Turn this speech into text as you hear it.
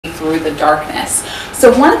through the darkness.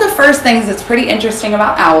 So one of the first things that's pretty interesting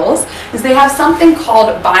about owls is they have something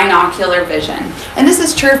called binocular vision. And this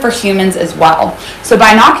is true for humans as well. So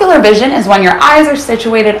binocular vision is when your eyes are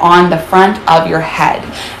situated on the front of your head.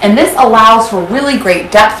 And this allows for really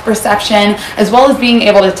great depth perception, as well as being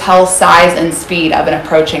able to tell size and speed of an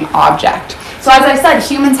approaching object. So as I said,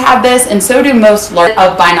 humans have this, and so do most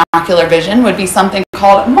of binocular vision would be something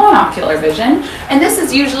called monocular vision, and this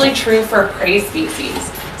is usually true for prey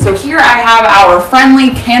species. So here I have our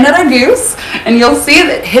friendly Canada goose, and you'll see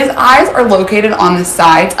that his eyes are located on the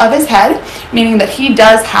sides of his head, meaning that he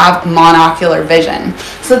does have monocular vision.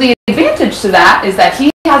 So the advantage to that is that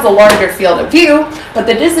he has a larger field of view, but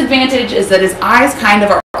the disadvantage is that his eyes kind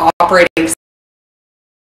of are operating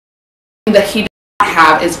that he does not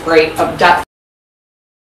have as great of depth.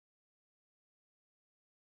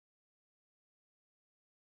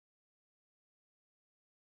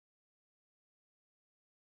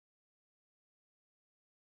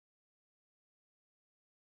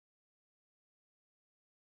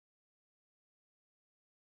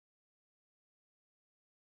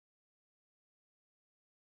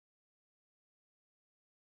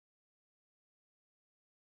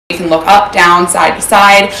 We can look up, down, side to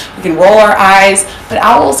side, we can roll our eyes, but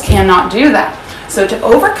owls cannot do that. So to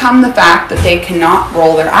overcome the fact that they cannot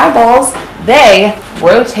roll their eyeballs, they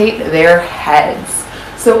rotate their heads.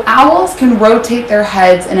 So owls can rotate their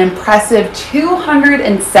heads an impressive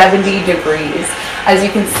 270 degrees. As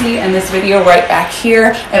you can see in this video right back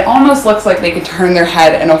here, it almost looks like they could turn their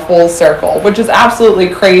head in a full circle, which is absolutely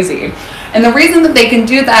crazy. And the reason that they can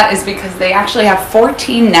do that is because they actually have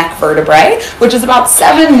 14 neck vertebrae, which is about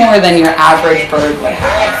 7 more than your average bird would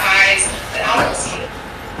have.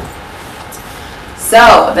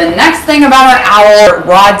 So the next thing about our owl are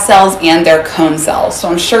rod cells and their cone cells. So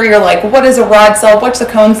I'm sure you're like, what is a rod cell? What's a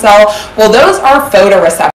cone cell? Well, those are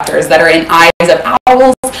photoreceptors that are in eyes of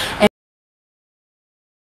owls.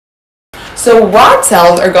 So rod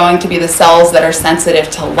cells are going to be the cells that are sensitive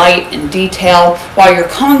to light and detail, while your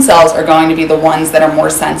cone cells are going to be the ones that are more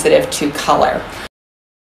sensitive to color.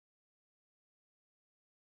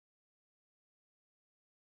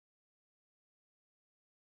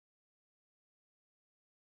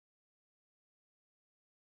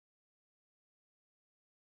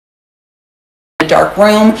 Dark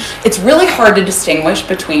room, it's really hard to distinguish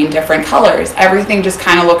between different colors. Everything just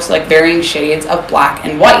kind of looks like varying shades of black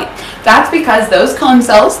and white. That's because those cone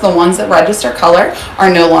cells, the ones that register color,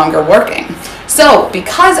 are no longer working. So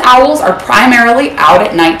because owls are primarily out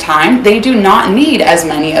at nighttime, they do not need as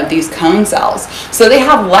many of these cone cells. So they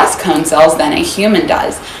have less cone cells than a human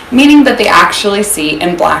does, meaning that they actually see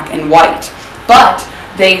in black and white. But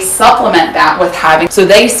they supplement that with having, so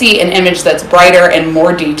they see an image that's brighter and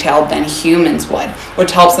more detailed than humans would,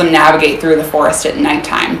 which helps them navigate through the forest at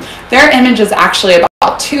nighttime. Their image is actually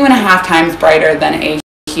about 2.5 times brighter than a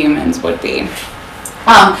human's would be.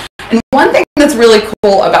 And one thing that's really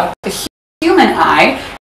cool about the human eye,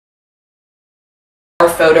 our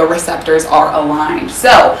photoreceptors are aligned.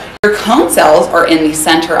 So your cone cells are in the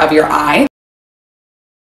center of your eye.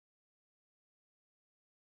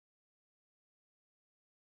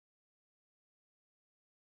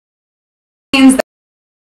 Means that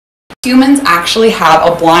humans actually have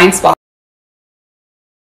a blind spot.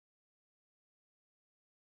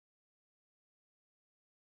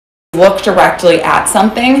 Look directly at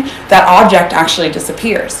something, that object actually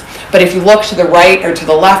disappears. But if you look to the right or to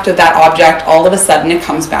the left of that object, all of a sudden it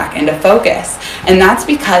comes back into focus. And that's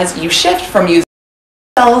because you shift from using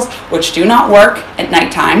cells, which do not work at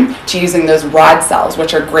nighttime, to using those rod cells,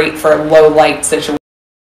 which are great for low light situations.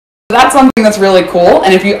 So that's something that's really cool.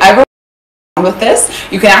 And if you ever with this,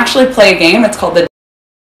 you can actually play a game. It's called the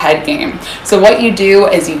head game. So what you do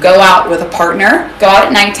is you go out with a partner, go out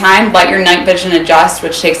at nighttime, let your night vision adjust,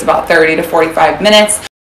 which takes about 30 to 45 minutes.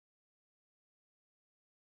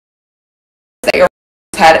 That your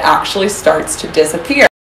head actually starts to disappear.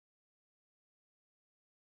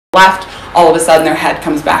 Left, all of a sudden their head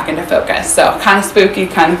comes back into focus. So kind of spooky,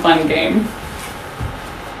 kind of fun game.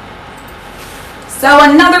 So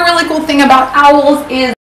another really cool thing about owls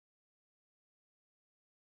is,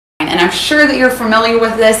 and I'm sure that you're familiar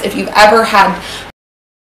with this if you've ever had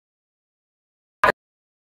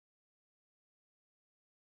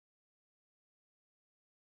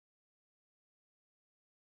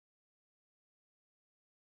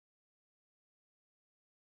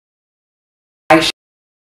eye shine.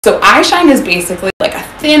 So eye shine is basically like a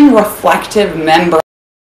thin reflective membrane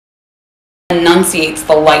that enunciates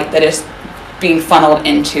the light that is being funneled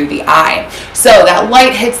into the eye. So that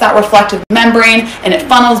light hits that reflective membrane and it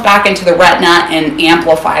funnels back into the retina and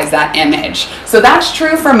amplifies that image. So that's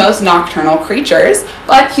true for most nocturnal creatures,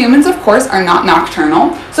 but humans of course are not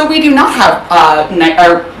nocturnal, so we do not have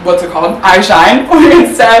eye shine. We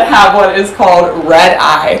instead have what is called red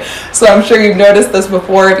eye. So I'm sure you've noticed this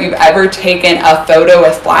before if you've ever taken a photo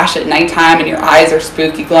with flash at nighttime and your eyes are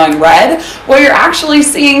spooky glowing red. What you're actually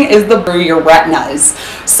seeing is through your retinas.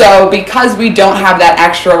 So because we don't have that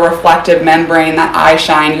extra reflective membrane, that eye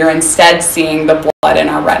shine, you're instead seeing the blood in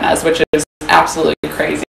our retinas, which is absolutely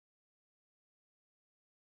crazy.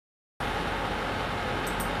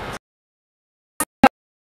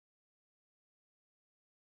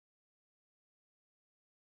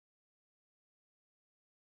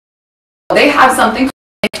 They have something called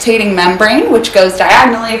a nictitating membrane, which goes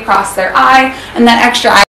diagonally across their eye, and that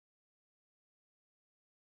extra eye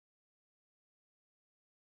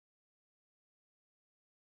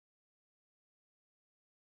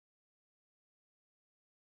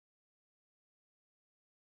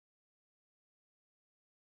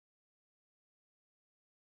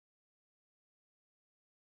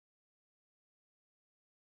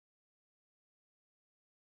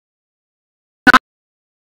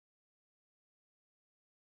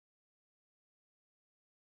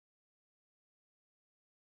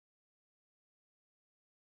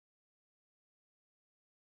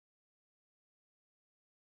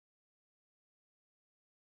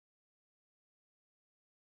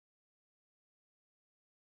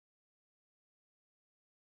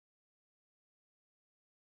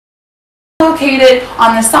located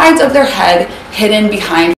on the sides of their head, hidden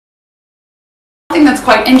behind. Something that's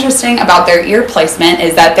quite interesting about their ear placement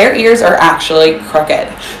is that their ears are actually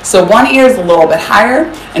crooked. So one ear is a little bit higher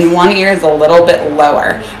and one ear is a little bit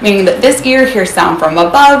lower, meaning that this ear hears sound from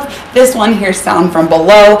above, this one hears sound from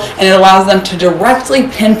below, and it allows them to directly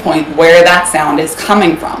pinpoint where that sound is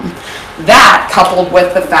coming from. That, coupled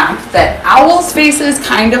with the fact that owls' faces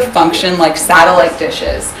kind of function like satellite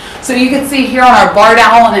dishes. So you can see here on our barred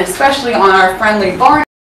owl, and especially on our friendly barn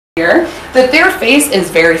here, that their face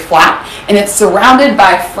is very flat and it's surrounded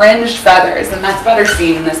by fringed feathers, and that's better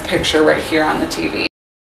seen in this picture right here on the TV.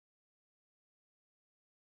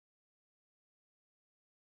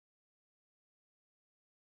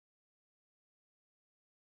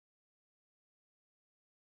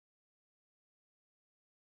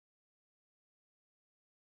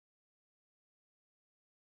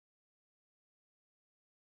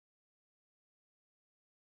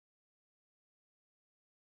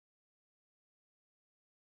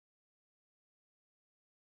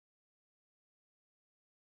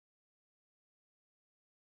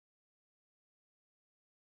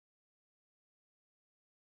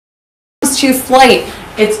 To flight,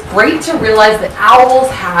 it's great to realize that owls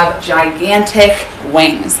have gigantic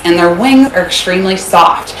wings, and their wings are extremely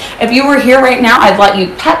soft. If you were here right now, I'd let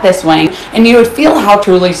you pet this wing, and you would feel how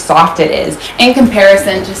truly soft it is in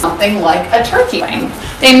comparison to something like a turkey wing.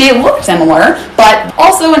 They may look similar, but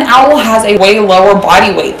also an owl has a way lower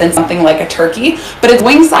body weight than something like a turkey, but its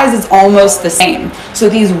wing size is almost the same. So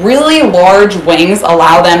these really large wings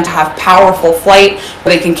allow them to have powerful flight,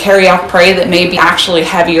 where they can carry off prey that may be actually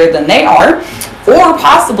heavier than they are, or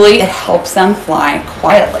possibly it helps them fly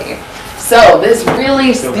quietly. So these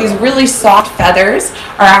really soft feathers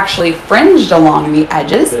are actually fringed along the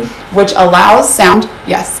edges, which allows sound.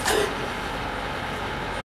 Yes.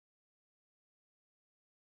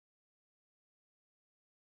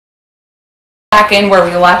 Back in where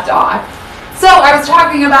we left off. So I was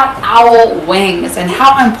talking about owl wings and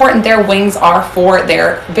how important their wings are for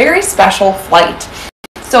their very special flight.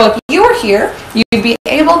 So if you were here, you'd be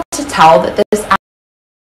able to tell that this owl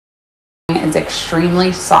wing is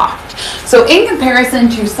extremely soft. So in comparison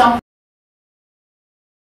to some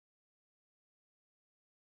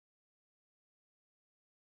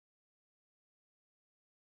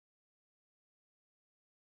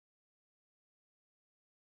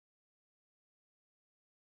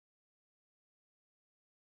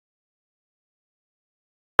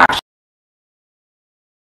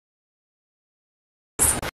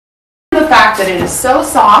the fact that it is so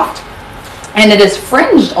soft and it is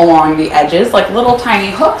fringed along the edges like little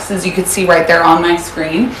tiny hooks, as you can see right there on my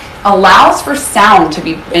screen, allows for sound to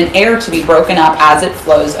be and air to be broken up as it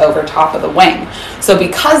flows over top of the wing. So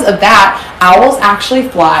because of that, owls actually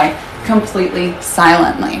fly completely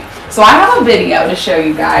silently. So I have a video to show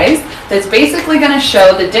you guys that's basically going to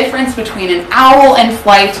show the difference between an owl in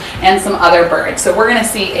flight and some other birds. So we're going to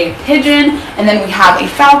see a pigeon, and then we have a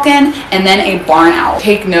falcon, and then a barn owl.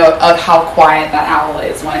 Take note of how quiet that owl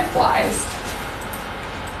is when it flies.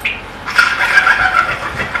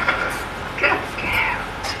 Good.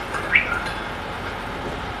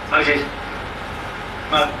 Moses.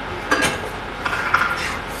 Come on.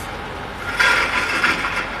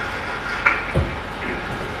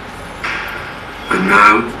 And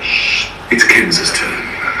now, it's Kenz's turn.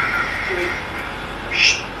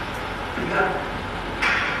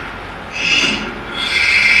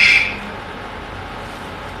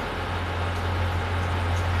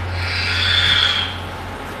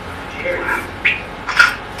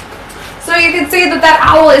 So you can see that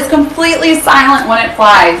owl is completely silent when it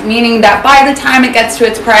flies, meaning that by the time it gets to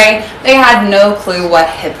its prey, they had no clue what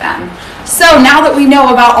hit them. So now that we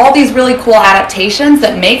know about all these really cool adaptations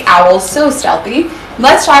that make owls so stealthy,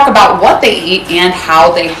 let's talk about what they eat and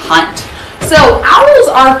how they hunt. So owls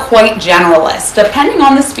are quite generalist. Depending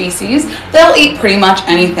on the species, they'll eat pretty much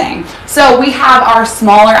anything. So we have our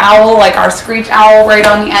smaller owl, like our screech owl right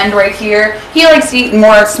on the end right here. He likes to eat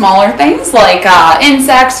more smaller things like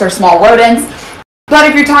insects or small rodents. But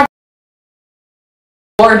if you're talking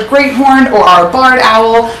about large great horned or our barred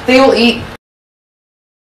owl, they will eat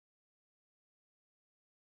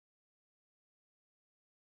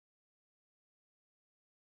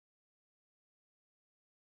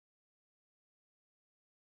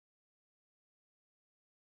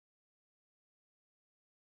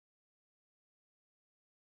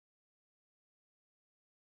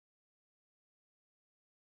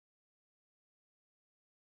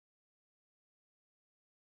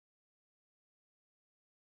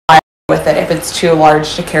with it if it's too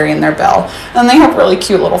large to carry in their bill. And they have really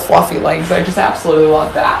cute little fluffy legs. I just absolutely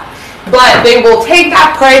love that. But they will take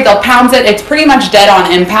that prey, they'll pounce it. It's pretty much dead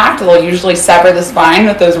on impact. They'll usually sever the spine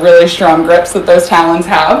with those really strong grips that those talons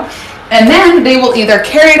have. And then they will either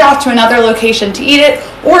carry it off to another location to eat it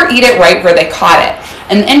or eat it right where they caught it.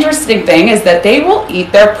 And the interesting thing is that they will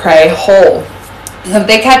eat their prey whole. If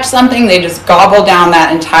they catch something, they just gobble down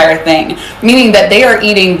that entire thing, meaning that they are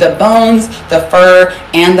eating the bones, the fur,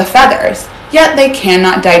 and the feathers, yet they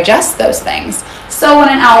cannot digest those things. So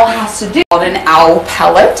what an owl has to do is an owl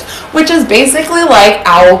pellet, which is basically like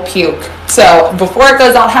owl puke. So before it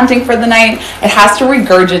goes out hunting for the night, it has to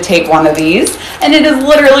regurgitate one of these, and it is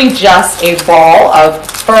literally just a ball of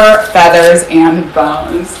fur, feathers, and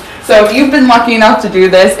bones. So if you've been lucky enough to do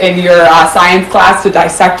this in your science class to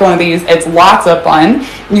dissect one of these, it's lots of fun.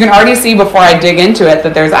 You can already see before I dig into it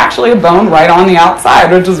that there's actually a bone right on the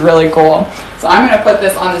outside, which is really cool. So I'm going to put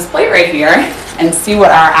this on this plate right here and see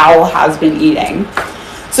what our owl has been eating.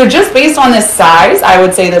 So just based on this size, I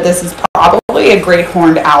would say that this is probably a great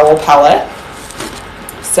horned owl pellet.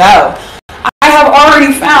 So I have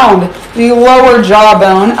already found the lower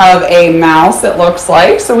jawbone of a mouse, it looks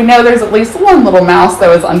like. So we know there's at least one little mouse that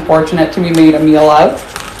was unfortunate to be made a meal of.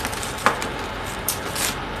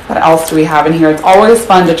 What else do we have in here? It's always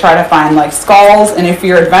fun to try to find like skulls, and if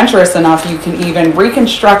you're adventurous enough, you can even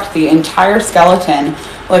reconstruct the entire skeleton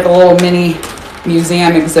like a little mini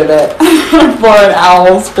museum exhibit for an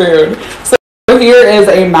owl's food. So here is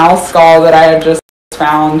a mouse skull that I have just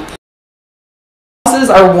found. Mouses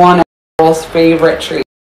are one of owl's favorite treats.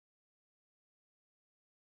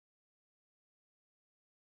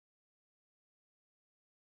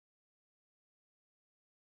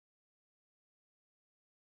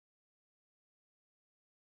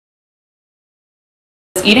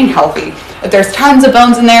 Eating healthy. If there's tons of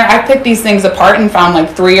bones in there, I picked these things apart and found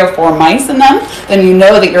like 3 or 4 mice in them, then you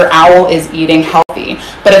know that your owl is eating healthy.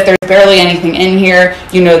 But if there's barely anything in here,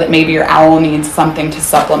 you know that maybe your owl needs something to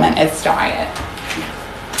supplement its diet.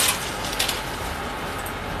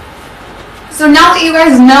 So now that you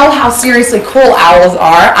guys know how seriously cool owls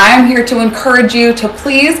are, I am here to encourage you to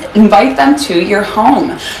please invite them to your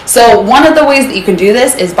home. So one of the ways that you can do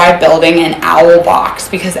this is by building an owl box,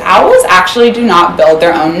 because owls actually do not build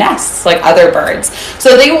their own nests like other birds.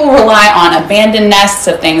 So they will rely on abandoned nests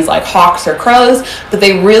of things like hawks or crows, but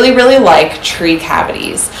they really, really like tree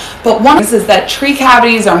cavities. But one is that tree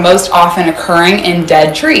cavities are most often occurring in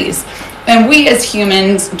dead trees. And we as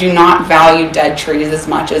humans do not value dead trees as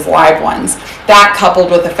much as live ones. That,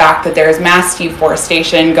 coupled with the fact that there is mass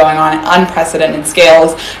deforestation going on at unprecedented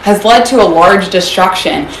scales, has led to a large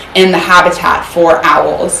destruction in the habitat for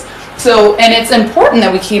owls. So, and it's important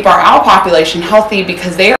that we keep our owl population healthy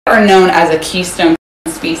because they are known as a keystone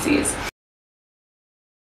species.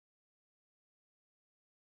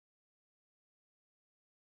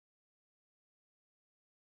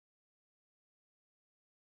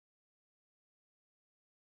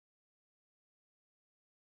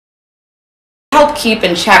 Help keep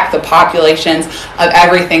in check the populations of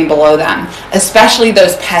everything below them, especially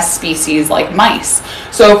those pest species like mice.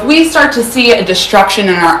 So if we start to see a destruction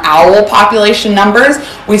in our owl population numbers,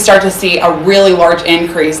 we start to see a really large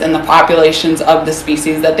increase in the populations of the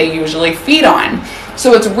species that they usually feed on.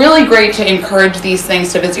 So it's really great to encourage these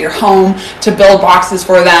things to visit your home, to build boxes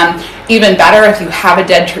for them. Even better, if you have a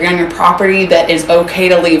dead tree on your property that is okay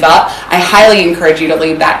to leave up, I highly encourage you to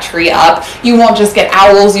leave that tree up. You won't just get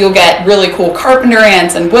owls, you'll get really cool carpenter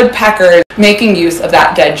ants and woodpeckers making use of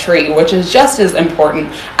that dead tree, which is just as important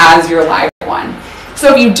as your live one.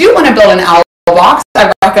 So if you do want to build an owl box,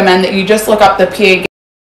 I recommend that you just look up the PA.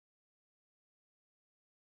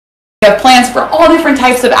 We have plans for all different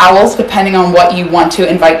types of owls depending on what you want to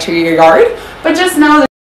invite to your yard, but just know that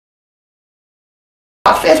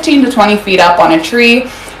about 15 to 20 feet up on a tree,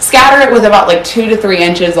 scatter it with about like 2 to 3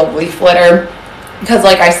 inches of leaf litter, because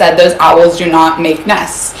like I said, those owls do not make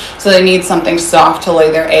nests, so they need something soft to lay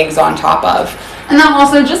their eggs on top of. And then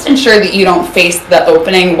also just ensure that you don't face the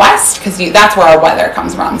opening west, because that's where our weather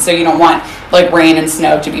comes from, so you don't want like rain and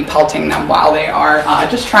snow to be pelting them while they are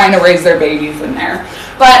just trying to raise their babies in there.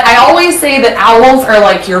 But I always say that owls are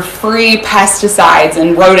like your free pesticides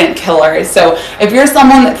and rodent killers. So if you're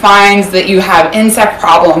someone that finds that you have insect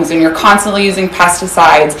problems and you're constantly using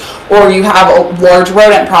pesticides, or you have a large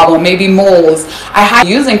rodent problem, maybe moles, I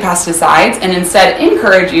highly using pesticides and instead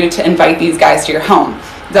encourage you to invite these guys to your home.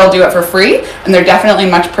 They'll do it for free, and they're definitely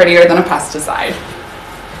much prettier than a pesticide.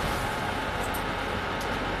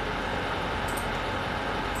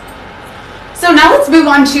 So now let's move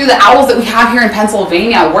on to the owls that we have here in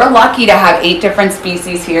Pennsylvania. We're lucky to have 8 different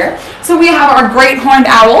species here. So we have our great horned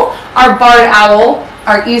owl, our barred owl,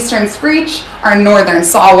 our eastern screech, our northern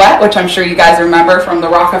saw-whet, which I'm sure you guys remember from the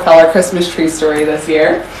Rockefeller Christmas tree story this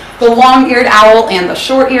year, the long-eared owl and the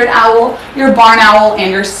short-eared owl, your barn owl,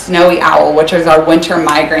 and your snowy owl, which is our winter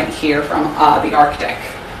migrant here from the Arctic.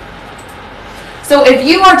 So if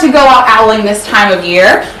you are to go out owling this time of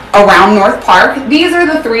year around North Park, these are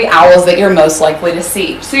the 3 owls that you're most likely to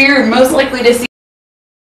see. So you're most likely to see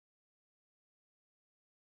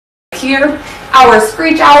here our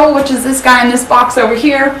screech owl, which is this guy in this box over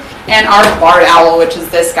here, and our barred owl, which is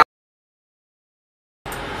this guy.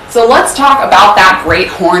 So let's talk about that great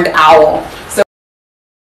horned owl. So,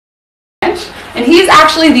 and he's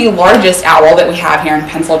actually the largest owl that we have here in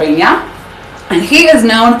Pennsylvania. And he is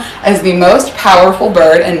known as the most powerful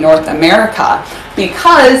bird in North America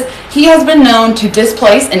because he has been known to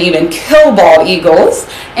displace and even kill bald eagles.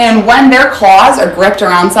 And when their claws are gripped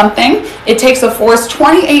around something, it takes a force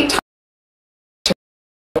 28 times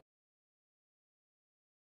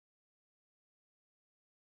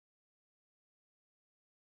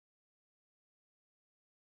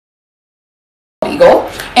eagle.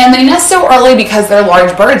 And they nest so early because they're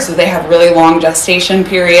large birds, so they have really long gestation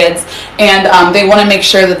periods, and they want to make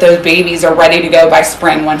sure that those babies are ready to go by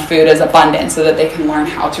spring when food is abundant so that they can learn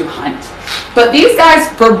how to hunt. But these guys,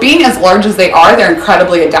 for being as large as they are, they're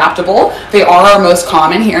incredibly adaptable. They are our most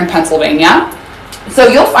common here in Pennsylvania. So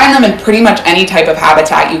you'll find them in pretty much any type of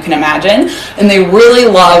habitat you can imagine, and they really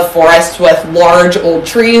love forests with large old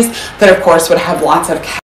trees that of course would have lots of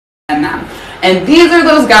cats in them. And these are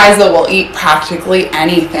those guys that will eat practically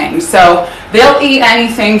anything. So they'll eat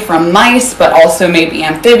anything from mice, but also maybe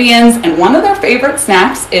amphibians. And one of their favorite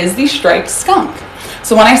snacks is the striped skunk.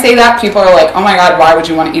 So when I say that, people are like, oh my God, why would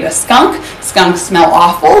you want to eat a skunk? Skunks smell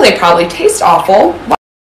awful. They probably taste awful.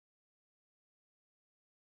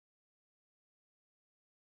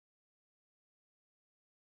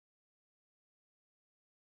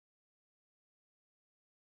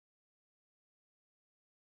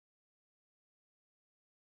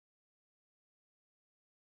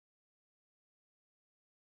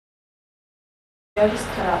 I just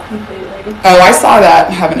cut out completely. Oh, I saw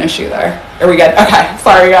that. Have an issue there. Are we good? Okay,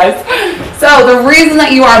 sorry guys. So the reason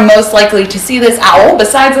that you are most likely to see this owl,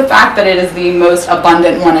 besides the fact that it is the most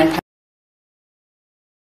abundant one in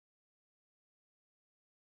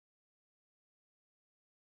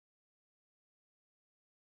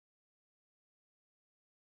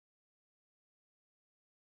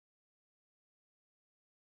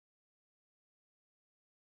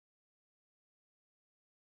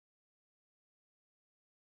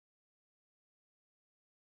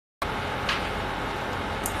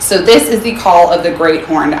So this is the call of the great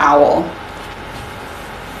horned owl.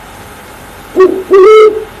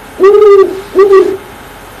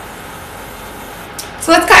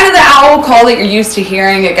 So that's kind of the owl call that you're used to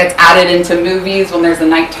hearing. It gets added into movies when there's a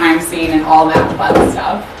nighttime scene and all that fun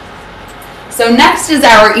stuff. So next is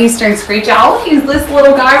our eastern screech owl. He's this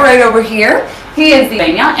little guy right over here. He is the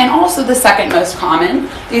Pennsylvania and also the second most common.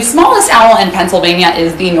 The smallest owl in Pennsylvania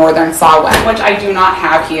is the northern saw-whet, which I do not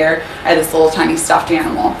have here. I have this little tiny stuffed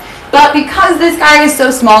animal. But because this guy is so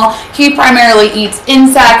small, he primarily eats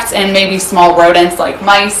insects and maybe small rodents like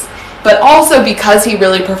mice. But also because he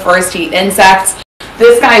really prefers to eat insects,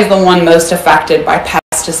 This guy is the one most affected by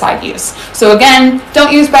pesticide use. So again,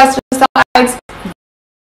 don't use pesticides.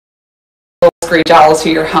 Screech owls to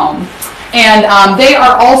your home. And they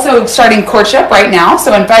are also starting courtship right now.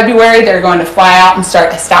 So in February, they're going to fly out and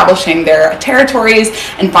start establishing their territories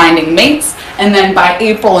and finding mates. And then by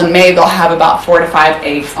April and May, they'll have about 4 to 5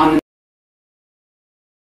 eggs on the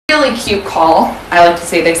really cute call. I like to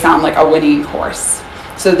say they sound like a whinnying horse.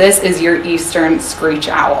 So this is your eastern screech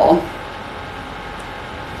owl.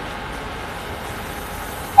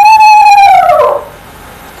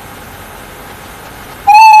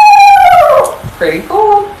 Pretty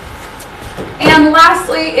cool. And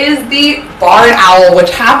lastly is the barred owl, which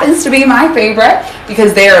happens to be my favorite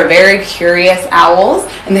because they are very curious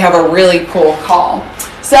owls and they have a really cool call.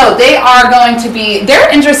 So they are going to be,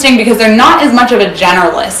 they're interesting because they're not as much of a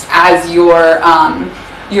generalist as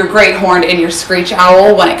your great horned and your screech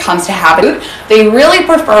owl when it comes to habitat. They really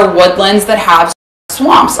prefer woodlands that have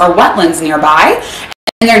swamps or wetlands nearby,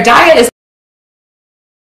 and their diet is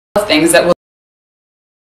things that will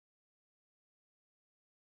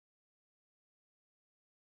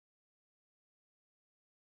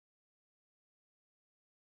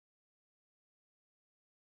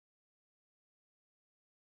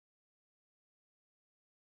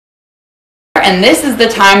and this is the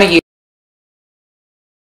time of year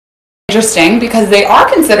interesting because they are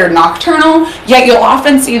considered nocturnal, yet you'll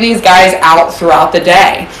often see these guys out throughout the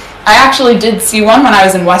day. I actually did see one when I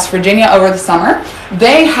was in West Virginia over the summer.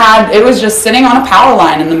 It was just sitting on a power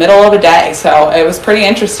line in the middle of a day, so it was pretty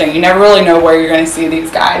interesting. You never really know where you're going to see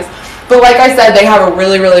these guys. But like I said, they have a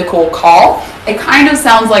really, really cool call. It kind of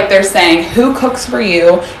sounds like they're saying, who cooks for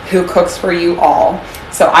you? Who cooks for you all?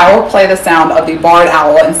 So I will play the sound of the barred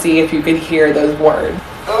owl and see if you can hear those words.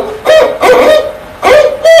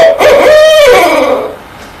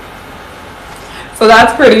 So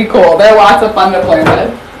that's pretty cool. They're lots of fun to play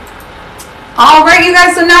with. Alright you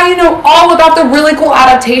guys, so now you know all about the really cool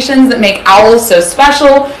adaptations that make owls so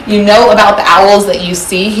special. You know about the owls that you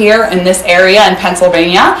see here in this area in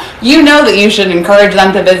Pennsylvania. You know that you should encourage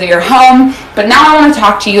them to visit your home. But now I want to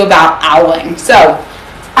talk to you about owling. So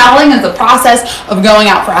owling is the process of going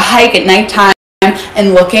out for a hike at nighttime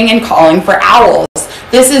and looking and calling for owls.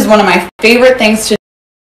 This is one of my favorite things to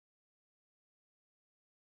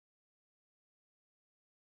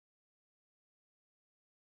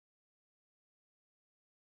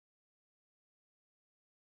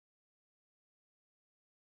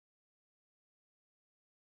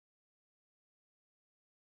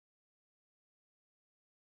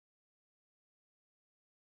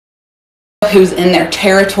who's in their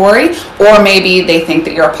territory, or maybe they think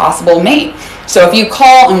that you're a possible mate. So if you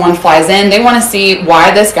call and one flies in, they want to see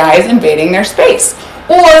why this guy is invading their space.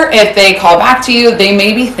 Or if they call back to you, they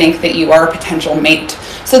maybe think that you are a potential mate.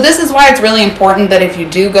 So this is why it's really important that if you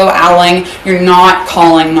do go owling, you're not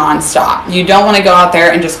calling nonstop. You don't want to go out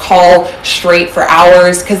there and just call straight for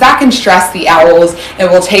hours because that can stress the owls. It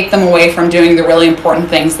will take them away from doing the really important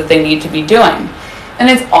things that they need to be doing. And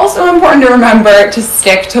it's also important to remember to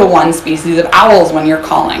stick to one species of owls when you're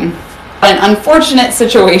calling. An unfortunate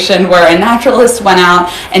situation where a naturalist went out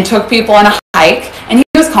and took people on a hike and he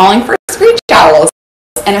was calling for screech owls.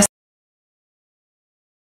 And it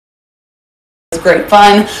was great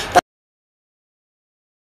fun.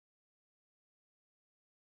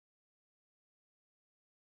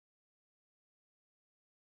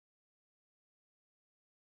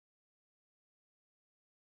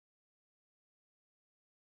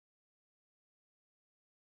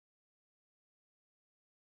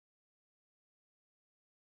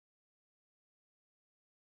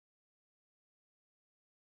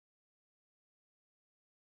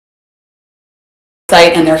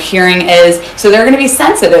 And their hearing is, so they're going to be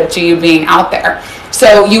sensitive to you being out there.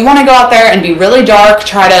 So you want to go out there and be really dark,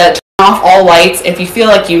 try to turn off all lights. If you feel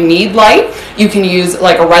like you need light, you can use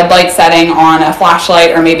like a red light setting on a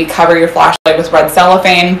flashlight, or maybe cover your flashlight with red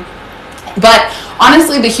cellophane. But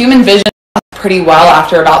honestly, the human vision does pretty well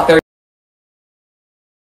after about 30.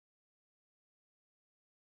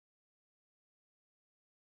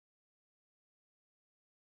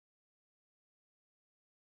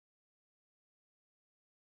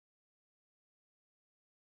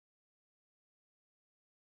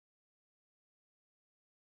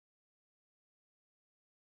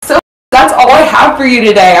 That's all I have for you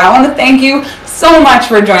today. I want to thank you so much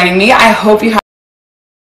for joining me. I hope you have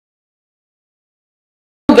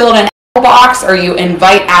build an owl box, or you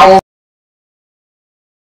invite owls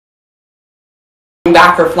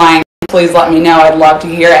back or flying. Please let me know. I'd love to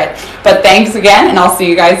hear it. But thanks again, and I'll see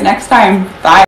you guys next time. Bye.